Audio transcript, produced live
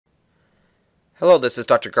Hello, this is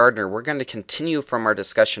Dr. Gardner. We're going to continue from our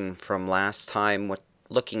discussion from last time with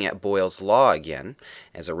looking at Boyle's law again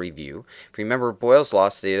as a review. If you remember, Boyle's law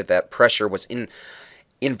stated that pressure was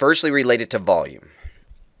inversely related to volume.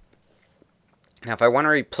 Now, if I want to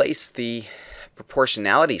replace the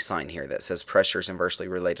proportionality sign here that says pressure is inversely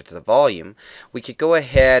related to the volume, we could go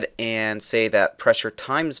ahead and say that pressure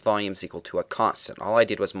times volume is equal to a constant. All I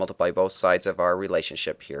did was multiply both sides of our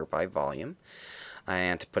relationship here by volume.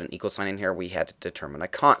 And to put an equal sign in here, we had to determine a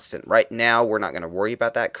constant. Right now, we're not going to worry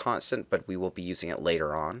about that constant, but we will be using it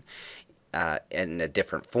later on in a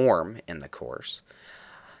different form in the course.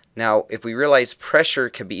 Now, if we realize pressure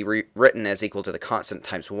could be written as equal to the constant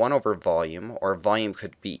times 1 over volume, or volume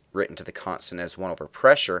could be written to the constant as 1 over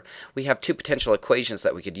pressure, we have two potential equations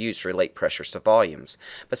that we could use to relate pressures to volumes.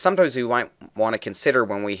 But sometimes we might want to consider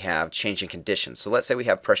when we have changing conditions. So let's say we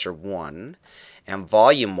have pressure 1 and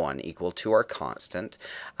volume 1 equal to our constant.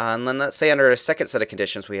 And then let's say under a second set of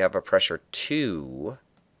conditions we have a pressure 2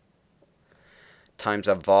 times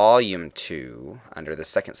a volume 2 under the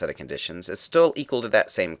second set of conditions is still equal to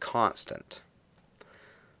that same constant.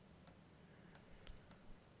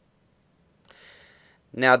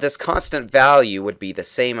 Now this constant value would be the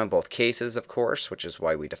same in both cases, of course, which is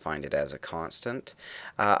why we defined it as a constant.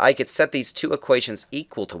 I could set these two equations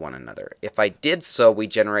equal to one another. If I did so, we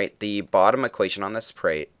generate the bottom equation on this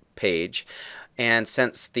page, and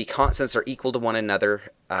since the constants are equal to one another,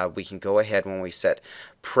 we can go ahead when we set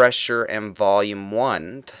pressure and volume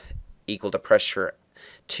 1 equal to pressure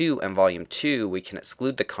 2 and volume 2, we can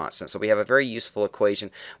exclude the constant. So we have a very useful equation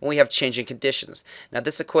when we have changing conditions. Now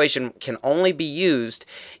this equation can only be used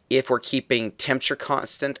if we're keeping temperature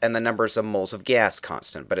constant and the numbers of moles of gas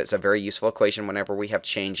constant, but it's a very useful equation whenever we have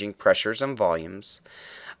changing pressures and volumes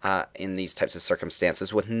in these types of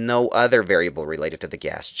circumstances with no other variable related to the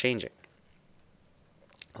gas changing.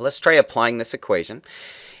 Let's try applying this equation.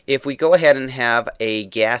 If we go ahead and have a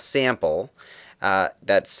gas sample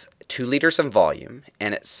that's 2 liters in volume,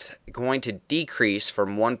 and it's going to decrease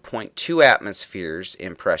from 1.2 atmospheres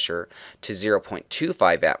in pressure to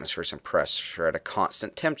 0.25 atmospheres in pressure at a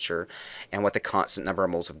constant temperature and with a constant number of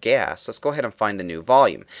moles of gas, let's go ahead and find the new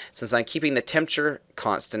volume. Since I'm keeping the temperature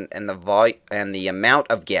constant and the amount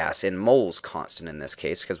of gas in moles constant in this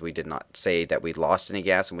case, because we did not say that we lost any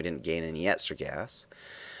gas and we didn't gain any extra gas,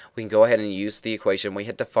 we can go ahead and use the equation we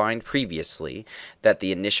had defined previously, that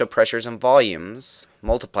the initial pressures and volumes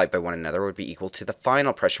multiplied by one another would be equal to the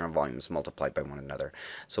final pressure and volumes multiplied by one another.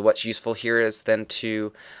 So what's useful here is then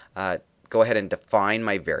to go ahead and define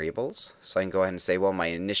my variables. So I can go ahead and say, well, my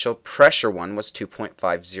initial pressure one was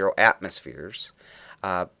 2.50 atmospheres.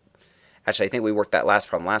 Actually, I think we worked that last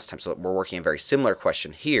problem last time, so we're working a very similar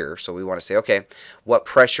question here. So we want to say, okay, what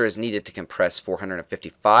pressure is needed to compress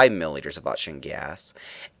 455 milliliters of oxygen gas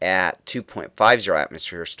at 2.50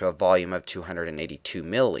 atmospheres to a volume of 282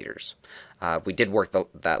 milliliters? We did work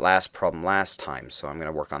that last problem last time, so I'm going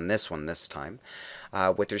to work on this one this time.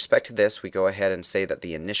 With respect to this, we go ahead and say that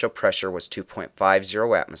the initial pressure was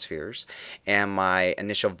 2.50 atmospheres and my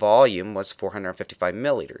initial volume was 455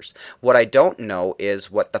 milliliters. What I don't know is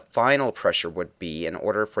what the final pressure would be in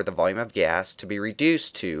order for the volume of gas to be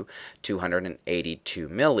reduced to 282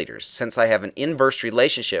 milliliters. Since I have an inverse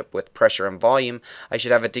relationship with pressure and volume, I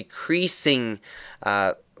should have a decreasing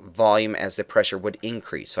volume as the pressure would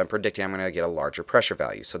increase. So I'm predicting I'm going to get a larger pressure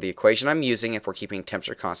value. So the equation I'm using, if we're keeping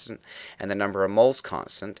temperature constant and the number of moles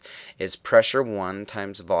constant, is pressure 1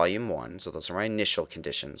 times volume 1. So those are my initial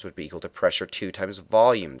conditions, would be equal to pressure 2 times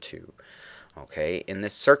volume 2. Okay, in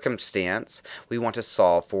this circumstance, we want to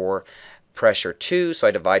solve for pressure 2, so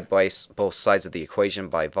I divide both sides of the equation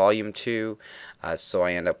by volume 2. So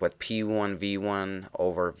I end up with P1 V1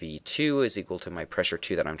 over V2 is equal to my pressure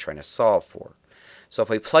 2 that I'm trying to solve for. So if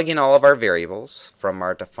we plug in all of our variables from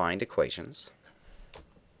our defined equations,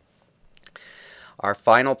 our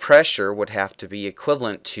final pressure would have to be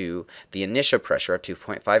equivalent to the initial pressure of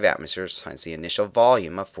 2.5 atmospheres times the initial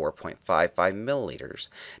volume of 4.55 milliliters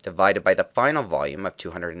divided by the final volume of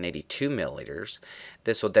 282 milliliters.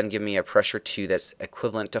 This will then give me a pressure 2 that's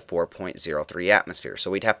equivalent to 4.03 atmospheres. So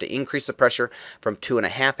we'd have to increase the pressure from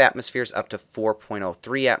 2.5 atmospheres up to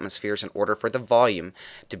 4.03 atmospheres in order for the volume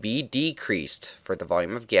to be decreased for the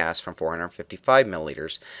volume of gas from 455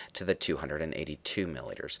 milliliters to the 282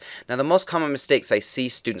 milliliters. Now the most common mistakes I see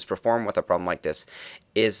students perform with a problem like this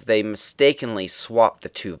is they mistakenly swap the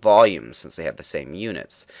two volumes since they have the same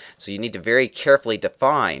units. So you need to very carefully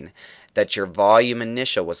define that your volume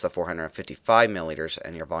initial was the 455 milliliters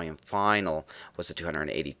and your volume final was the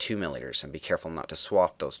 282 milliliters, and be careful not to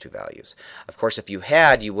swap those two values. Of course, if you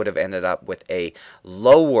had, you would have ended up with a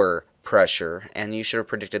lower pressure, and you should have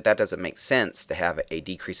predicted that doesn't make sense to have a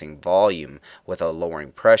decreasing volume with a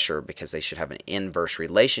lowering pressure, because they should have an inverse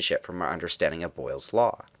relationship from our understanding of Boyle's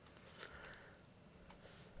law.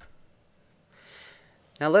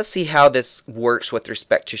 Now let's see how this works with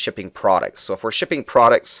respect to shipping products. So if we're shipping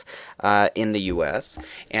products in the US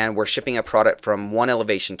and we're shipping a product from one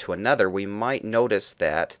elevation to another, we might notice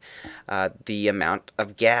that the amount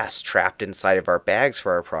of gas trapped inside of our bags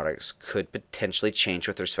for our products could potentially change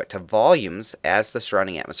with respect to volumes as the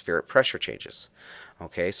surrounding atmospheric pressure changes.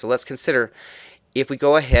 Okay, so let's consider if we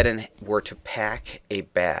go ahead and were to pack a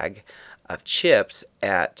bag of chips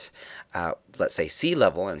at let's say sea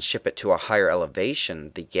level and ship it to a higher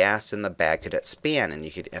elevation, the gas in the bag could expand and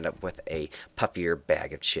you could end up with a puffier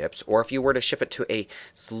bag of chips. Or if you were to ship it to a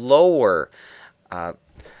slower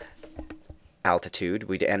altitude,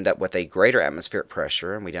 we'd end up with a greater atmospheric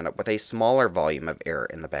pressure and we'd end up with a smaller volume of air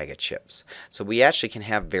in the bag of chips. So we actually can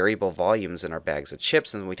have variable volumes in our bags of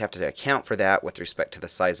chips, and we'd have to account for that with respect to the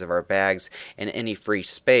size of our bags and any free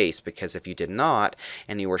space, because if you did not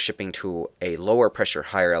and you were shipping to a lower pressure,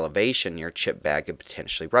 higher elevation, your chip bag could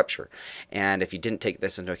potentially rupture. And if you didn't take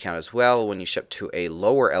this into account as well, when you ship to a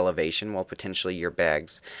lower elevation, well, potentially your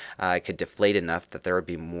bags could deflate enough that there would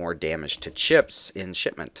be more damage to chips in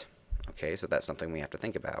shipment. Okay, so that's something we have to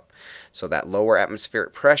think about. So that lower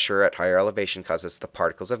atmospheric pressure at higher elevation causes the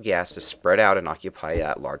particles of gas to spread out and occupy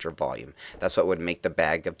that larger volume. That's what would make the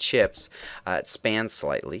bag of chips expand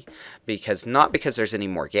slightly, not because there's any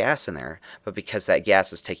more gas in there, but because that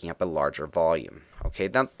gas is taking up a larger volume. Okay,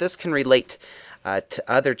 now this can relate to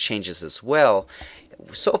other changes as well.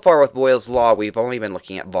 So far with Boyle's law, we've only been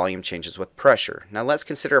looking at volume changes with pressure. Now let's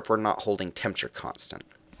consider if we're not holding temperature constant.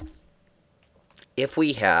 If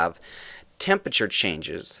we have temperature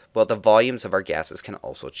changes, well, the volumes of our gases can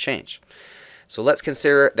also change. So let's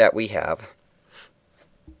consider that we have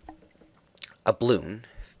a balloon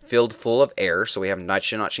filled full of air, so we have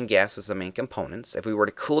nitrogen, oxygen gas as the main components. If we were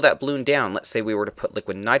to cool that balloon down, let's say we were to put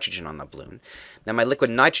liquid nitrogen on the balloon. Now my liquid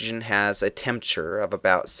nitrogen has a temperature of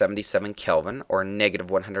about 77 Kelvin, or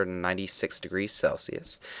negative 196 degrees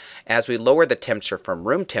Celsius. As we lower the temperature from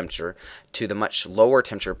room temperature to the much lower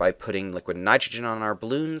temperature by putting liquid nitrogen on our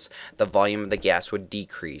balloons, the volume of the gas would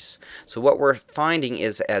decrease. So what we're finding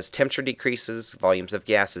is as temperature decreases, volumes of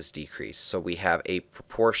gases decrease. So we have a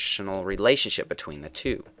proportional relationship between the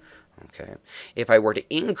two. Okay. If I were to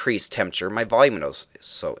increase temperature, my volume would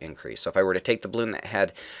also increase. So if I were to take the balloon that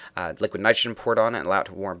had liquid nitrogen poured on it and allow it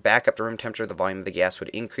to warm back up to room temperature, the volume of the gas would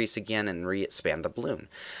increase again and re-expand the balloon.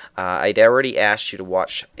 I'd already asked you to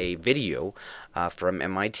watch a video from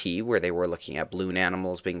MIT where they were looking at balloon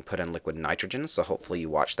animals being put in liquid nitrogen. So hopefully you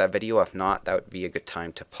watched that video. If not, that would be a good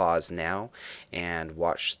time to pause now and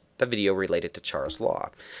watch the video related to Charles'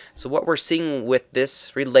 law. So what we're seeing with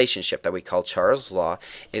this relationship that we call Charles' law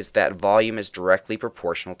is that volume is directly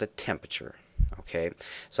proportional to temperature. Okay,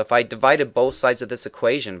 so if I divided both sides of this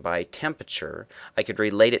equation by temperature, I could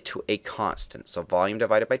relate it to a constant. So volume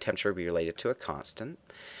divided by temperature would be related to a constant.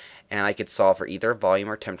 And I could solve for either volume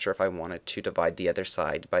or temperature if I wanted to divide the other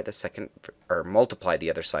side by the second, or multiply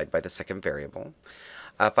the other side by the second variable.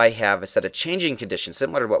 If I have a set of changing conditions,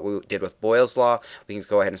 similar to what we did with Boyle's law, we can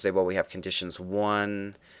go ahead and say, well, we have conditions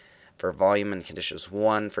 1 for volume and conditions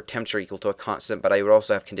 1 for temperature equal to a constant, but I would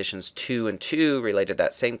also have conditions 2 and 2 related to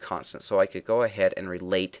that same constant. So I could go ahead and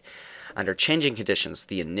relate under changing conditions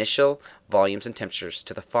the initial volumes and temperatures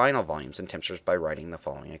to the final volumes and temperatures by writing the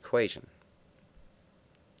following equation.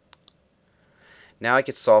 Now I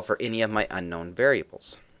could solve for any of my unknown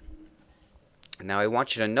variables. Now I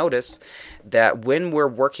want you to notice that when we're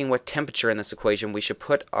working with temperature in this equation, we should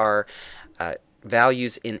put our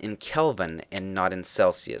values in Kelvin and not in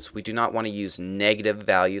Celsius. We do not want to use negative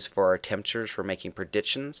values for our temperatures for making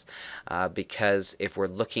predictions because if we're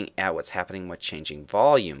looking at what's happening with changing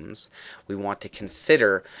volumes, we want to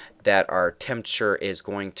consider that our temperature is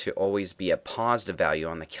going to always be a positive value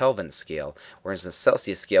on the Kelvin scale, whereas in the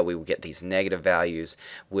Celsius scale we will get these negative values,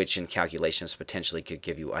 which in calculations potentially could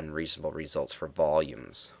give you unreasonable results for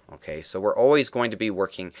volumes. Okay, so we're always going to be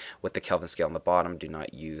working with the Kelvin scale on the bottom. Do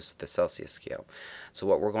not use the Celsius scale. So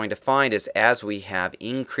what we're going to find is as we have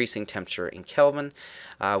increasing temperature in Kelvin,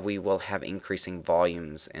 we will have increasing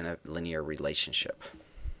volumes in a linear relationship.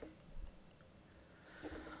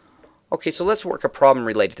 Okay, so let's work a problem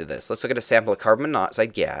related to this. Let's look at a sample of carbon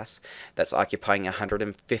monoxide gas that's occupying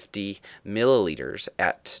 150 milliliters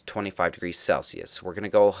at 25 degrees Celsius. We're going to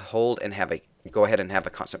go ahead and have a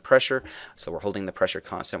constant pressure, so we're holding the pressure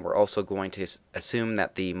constant. We're also going to assume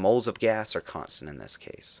that the moles of gas are constant in this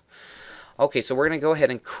case. Okay, so we're going to go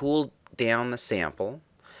ahead and cool down the sample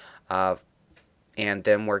And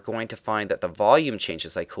then we're going to find that the volume change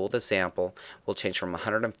as I cool the sample will change from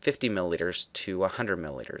 150 milliliters to 100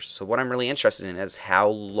 milliliters. So what I'm really interested in is how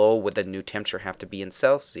low would the new temperature have to be in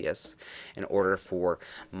Celsius in order for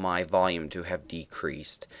my volume to have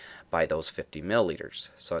decreased by those 50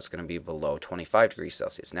 milliliters. So it's going to be below 25 degrees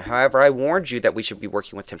Celsius. Now, however, I warned you that we should be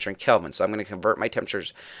working with temperature in Kelvin. So I'm going to convert my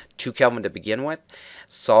temperatures to Kelvin to begin with,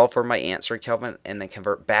 solve for my answer in Kelvin, and then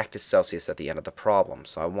convert back to Celsius at the end of the problem.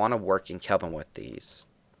 So I want to work in Kelvin with these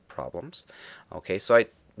problems. Okay, so I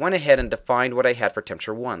went ahead and defined what I had for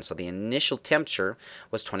temperature 1. So the initial temperature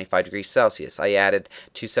was 25 degrees Celsius. I added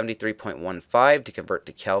 273.15 to convert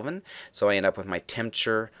to Kelvin. So I end up with my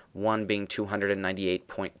temperature 1 being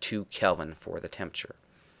 298.2 Kelvin for the temperature.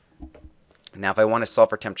 Now if I want to solve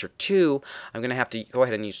for temperature 2, I'm going to have to go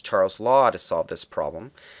ahead and use Charles' law to solve this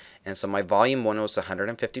problem. And so my volume 1 was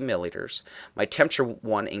 150 milliliters. My temperature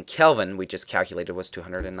 1 in Kelvin, we just calculated, was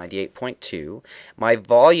 298.2. My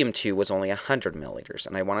volume 2 was only 100 milliliters,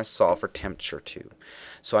 and I want to solve for temperature 2.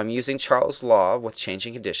 So I'm using Charles' law with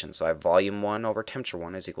changing conditions. So I have volume 1 over temperature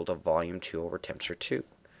 1 is equal to volume 2 over temperature 2.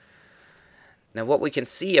 Now what we can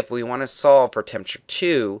see, if we want to solve for temperature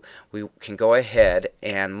 2, we can go ahead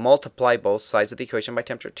and multiply both sides of the equation by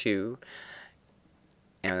temperature 2.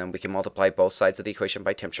 And then we can multiply both sides of the equation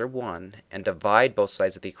by temperature 1 and divide both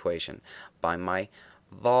sides of the equation by my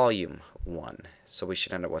volume 1. So we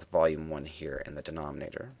should end up with volume 1 here in the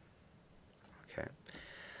denominator. Okay.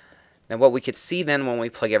 Now what we could see then when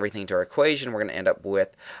we plug everything into our equation, we're going to end up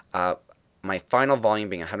with my final volume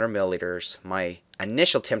being 100 milliliters, my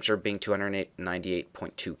initial temperature being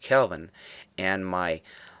 298.2 Kelvin, and my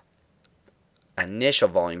initial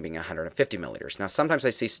volume being 150 milliliters. Now sometimes I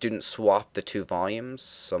see students swap the two volumes,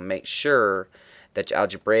 so make sure that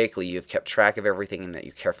algebraically you've kept track of everything and that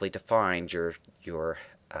you carefully defined your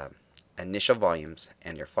initial volumes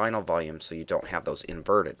and your final volumes so you don't have those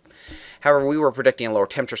inverted. However, we were predicting a lower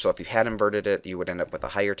temperature, so if you had inverted it, you would end up with a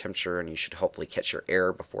higher temperature, and you should hopefully catch your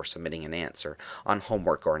error before submitting an answer on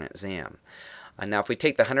homework or an exam. Now if we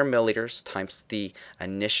take the 100 milliliters times the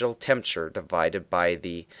initial temperature divided by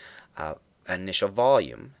the initial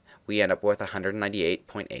volume, we end up with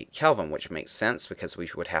 198.8 Kelvin, which makes sense because we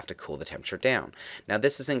would have to cool the temperature down. Now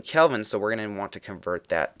this is in Kelvin, so we're going to want to convert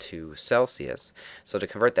that to Celsius. So to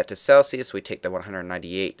convert that to Celsius, we take the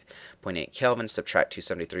 198.8 Kelvin, subtract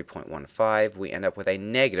 273.15, we end up with a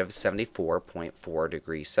negative 74.4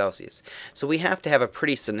 degrees Celsius. So we have to have a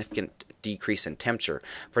pretty significant decrease in temperature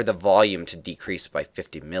for the volume to decrease by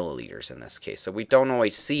 50 milliliters in this case. So we don't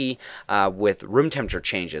always see with room temperature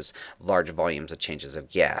changes large volumes of changes of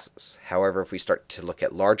gases. However, if we start to look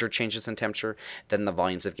at larger changes in temperature, then the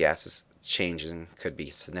volumes of gases changing could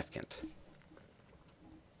be significant.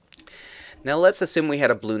 Now let's assume we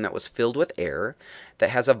had a balloon that was filled with air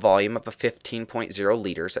that has a volume of 15.0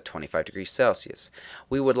 liters at 25 degrees Celsius.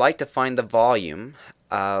 We would like to find the volume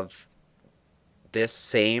of this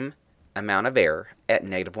same amount of air at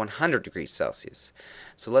negative 100 degrees Celsius.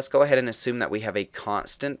 So let's go ahead and assume that we have a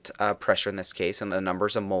constant pressure in this case, and the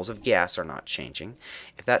numbers of moles of gas are not changing.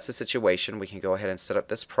 If that's the situation, we can go ahead and set up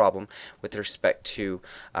this problem with respect to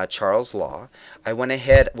Charles' law. I went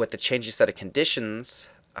ahead with the changing set of conditions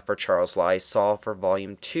for Charles' law. I solved for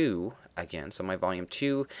volume 2 again. So my volume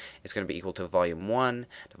 2 is going to be equal to volume 1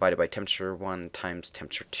 divided by temperature 1 times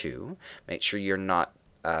temperature 2. Make sure you're not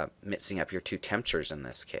mixing up your two temperatures in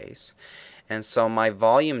this case. And so my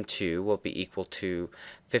volume 2 will be equal to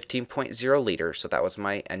 15.0 liters, so that was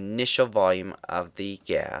my initial volume of the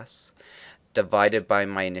gas, divided by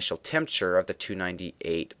my initial temperature of the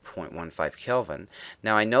 298.15 Kelvin.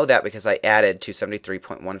 Now I know that because I added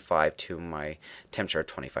 273.15 to my temperature of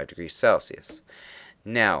 25 degrees Celsius.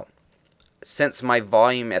 Now, since my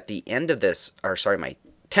volume at the end of this, my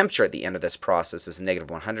temperature at the end of this process is negative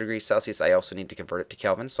 100 degrees Celsius, I also need to convert it to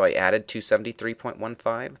Kelvin. So I added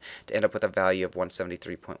 273.15 to end up with a value of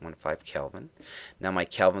 173.15 Kelvin. Now my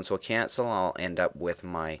Kelvins will cancel. I'll end up with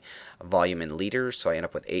my volume in liters. So I end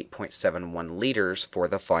up with 8.71 liters for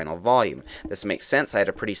the final volume. This makes sense. I had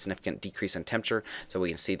a pretty significant decrease in temperature, so we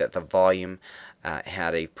can see that the volume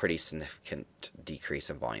had a pretty significant decrease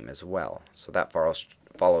in volume as well. So that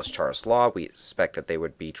follows Charles' law. We expect that they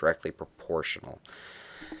would be directly proportional.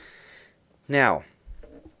 Now,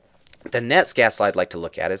 the next gas law I'd like to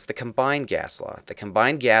look at is the combined gas law. The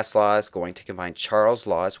combined gas law is going to combine Charles'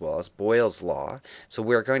 law as well as Boyles' law. So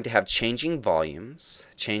we're going to have changing volumes,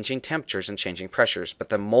 changing temperatures, and changing pressures, but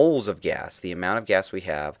the moles of gas, the amount of gas we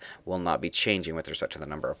have, will not be changing with respect to the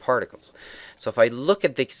number of particles. So if I look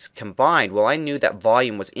at this combined, well, I knew that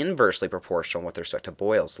volume was inversely proportional with respect to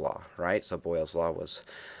Boyles' law, right? So Boyles' law was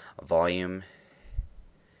volume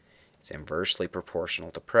It's inversely proportional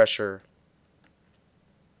to pressure.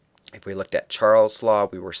 If we looked at Charles' law,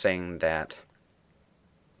 we were saying that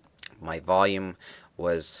my volume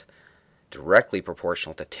was directly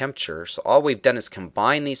proportional to temperature. So all we've done is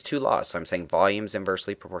combine these two laws. So I'm saying volume is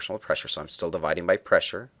inversely proportional to pressure. So I'm still dividing by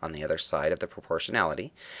pressure on the other side of the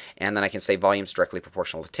proportionality. And then I can say volume is directly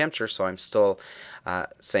proportional to temperature. So I'm still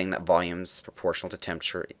saying that volume is proportional to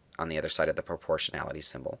temperature on the other side of the proportionality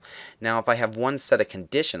symbol. Now if I have one set of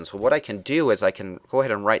conditions, well, what I can do is I can go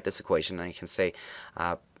ahead and write this equation, and I can say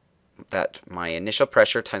that my initial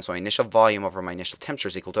pressure times my initial volume over my initial temperature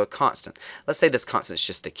is equal to a constant. Let's say this constant is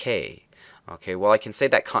just a K. Okay, well I can say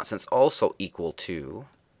that constant is also equal to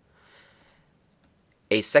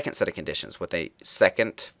a second set of conditions with a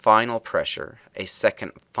second final pressure, a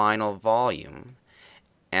second final volume,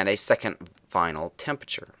 and a second final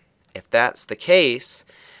temperature. If that's the case,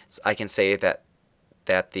 I can say that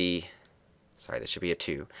this should be a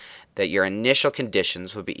 2, that your initial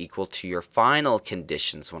conditions would be equal to your final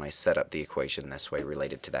conditions when I set up the equation this way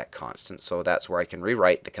related to that constant. So that's where I can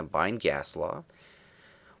rewrite the combined gas law,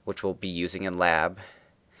 which we'll be using in lab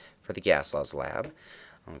for the gas laws lab.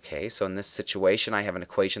 Okay, so in this situation I have an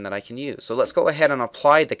equation that I can use. So let's go ahead and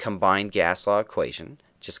apply the combined gas law equation.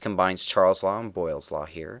 Just combines Charles' law and Boyles' law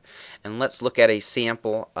here. And let's look at a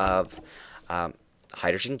sample of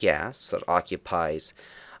hydrogen gas that occupies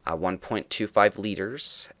 1.25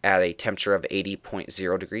 liters at a temperature of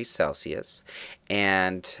 80.0 degrees Celsius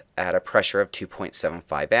and at a pressure of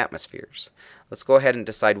 2.75 atmospheres. Let's go ahead and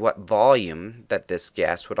decide what volume that this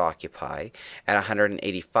gas would occupy at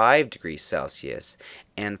 185 degrees Celsius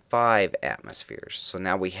and 5 atmospheres. So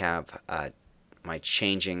now we have my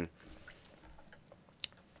changing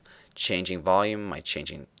volume, my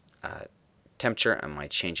changing temperature, and my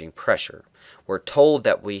changing pressure. We're told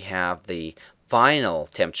that we have the final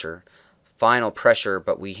temperature, final pressure,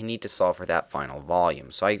 but we need to solve for that final volume.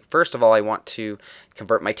 So first of all, I want to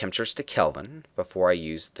convert my temperatures to Kelvin before I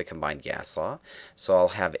use the combined gas law. So I'll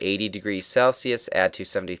have 80 degrees Celsius, add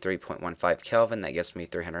 273.15 Kelvin. That gives me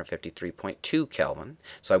 353.2 Kelvin.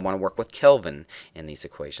 So I want to work with Kelvin in these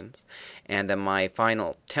equations. And then my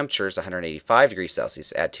final temperature is 185 degrees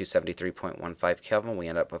Celsius, add 273.15 Kelvin. We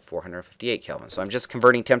end up with 458 Kelvin. So I'm just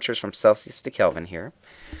converting temperatures from Celsius to Kelvin here.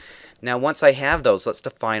 Now once I have those, let's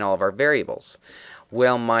define all of our variables.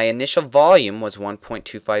 Well, my initial volume was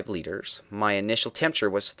 1.25 liters, my initial temperature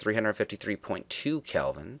was 353.2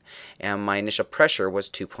 Kelvin, and my initial pressure was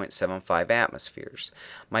 2.75 atmospheres.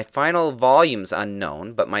 My final volume's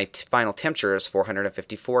unknown, but my final temperature is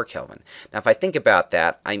 454 Kelvin. Now if I think about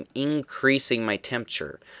that, I'm increasing my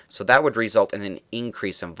temperature, so that would result in an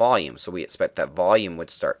increase in volume. So we expect that volume would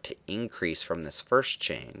start to increase from this first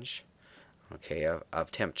change. Okay,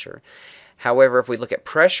 of temperature. However, if we look at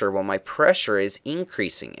pressure, well, my pressure is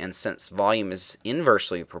increasing, and since volume is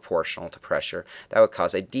inversely proportional to pressure, that would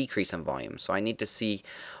cause a decrease in volume. So I need to see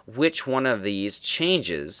which one of these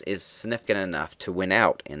changes is significant enough to win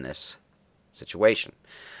out in this situation.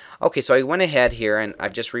 Okay, so I went ahead here and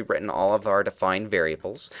I've just rewritten all of our defined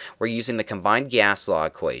variables. We're using the combined gas law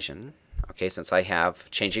equation, okay, since I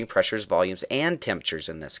have changing pressures, volumes, and temperatures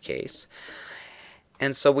in this case.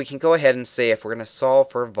 And so we can go ahead and say if we're going to solve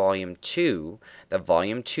for volume 2, that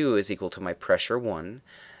volume 2 is equal to my pressure 1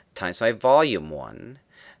 times my volume 1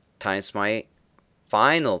 times my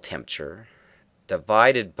final temperature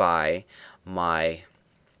divided by my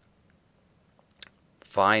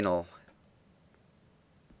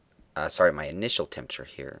my initial temperature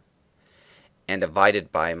here, and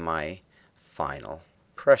divided by my final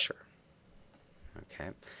pressure. Okay.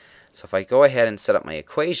 So if I go ahead and set up my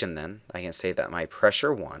equation, then I can say that my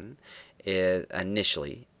pressure 1 is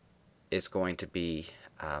initially is going to be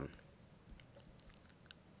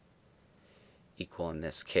equal in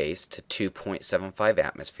this case to 2.75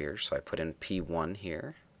 atmospheres. So I put in P1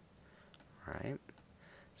 here. All right.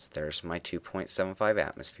 So there's my 2.75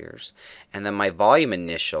 atmospheres. And then my volume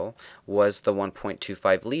initial was the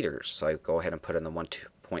 1.25 liters. So I go ahead and put in the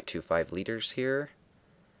 1.25 liters here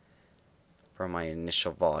for my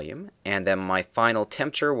initial volume, and then my final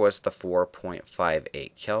temperature was the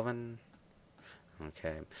 4.58 Kelvin.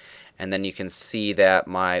 Okay, and then you can see that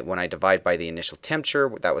when I divide by the initial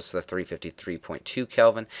temperature, that was the 353.2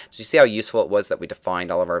 Kelvin. So you see how useful it was that we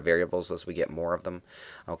defined all of our variables as we get more of them.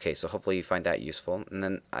 Okay, so hopefully you find that useful. And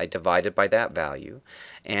then I divided by that value,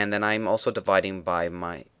 and then I'm also dividing by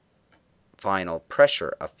my final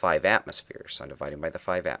pressure of 5 atmospheres. So I'm dividing by the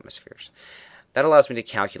 5 atmospheres. That allows me to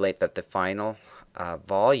calculate that the final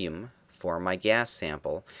volume for my gas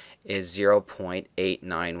sample is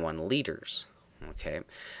 0.891 liters. Okay,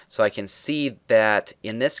 so I can see that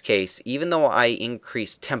in this case, even though I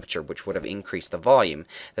increased temperature, which would have increased the volume,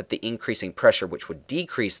 that the increasing pressure, which would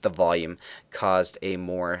decrease the volume, caused a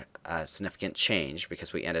more significant change,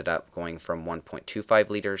 because we ended up going from 1.25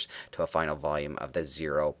 liters to a final volume of the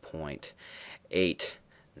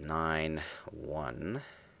 0.891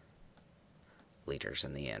 liters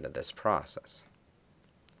in the end of this process.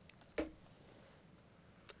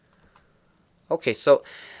 Okay, so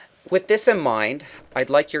with this in mind,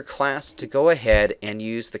 I'd like your class to go ahead and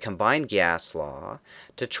use the combined gas law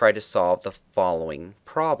to try to solve the following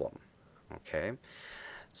problem. Okay,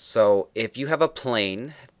 so if you have a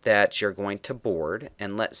plane that you're going to board,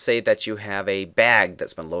 and let's say that you have a bag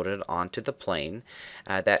that's been loaded onto the plane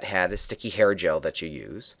that had a sticky hair gel that you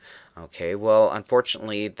use. Okay, well,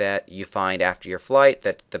 unfortunately that you find after your flight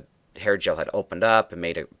that the hair gel had opened up and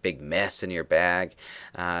made a big mess in your bag.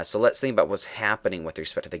 So let's think about what's happening with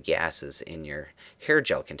respect to the gases in your hair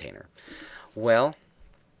gel container. Well,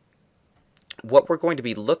 what we're going to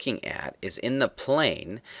be looking at is in the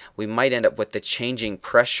plane, we might end up with the changing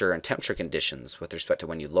pressure and temperature conditions with respect to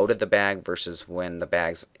when you loaded the bag versus when the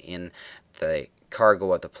bag's in the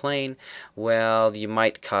cargo of the plane. Well, you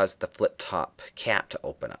might cause the flip top cap to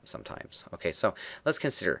open up sometimes. Okay, so let's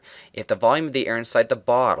consider if the volume of the air inside the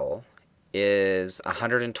bottle is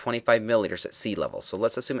 125 milliliters at sea level. So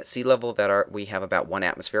let's assume at sea level that we have about 1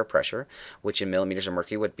 atmosphere of pressure, which in millimeters of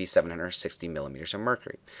mercury would be 760 millimeters of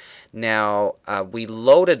mercury. Now, we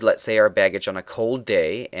loaded, let's say, our baggage on a cold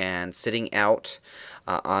day, and sitting out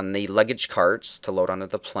on the luggage carts to load onto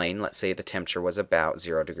the plane, let's say the temperature was about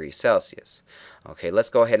 0 degrees Celsius. Okay, let's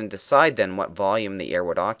go ahead and decide then what volume the air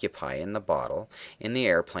would occupy in the bottle in the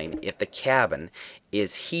airplane if the cabin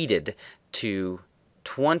is heated to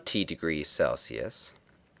 20 degrees Celsius.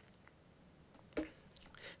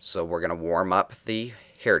 So we're going to warm up the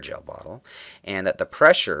hair gel bottle, and that the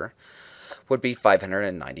pressure would be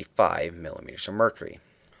 595 millimeters of mercury.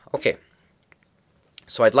 Okay,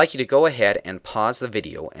 so I'd like you to go ahead and pause the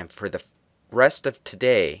video, and for the rest of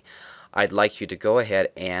today I'd like you to go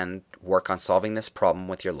ahead and work on solving this problem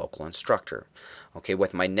with your local instructor. Okay,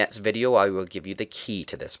 with my next video I will give you the key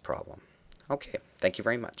to this problem. Okay, thank you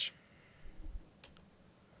very much.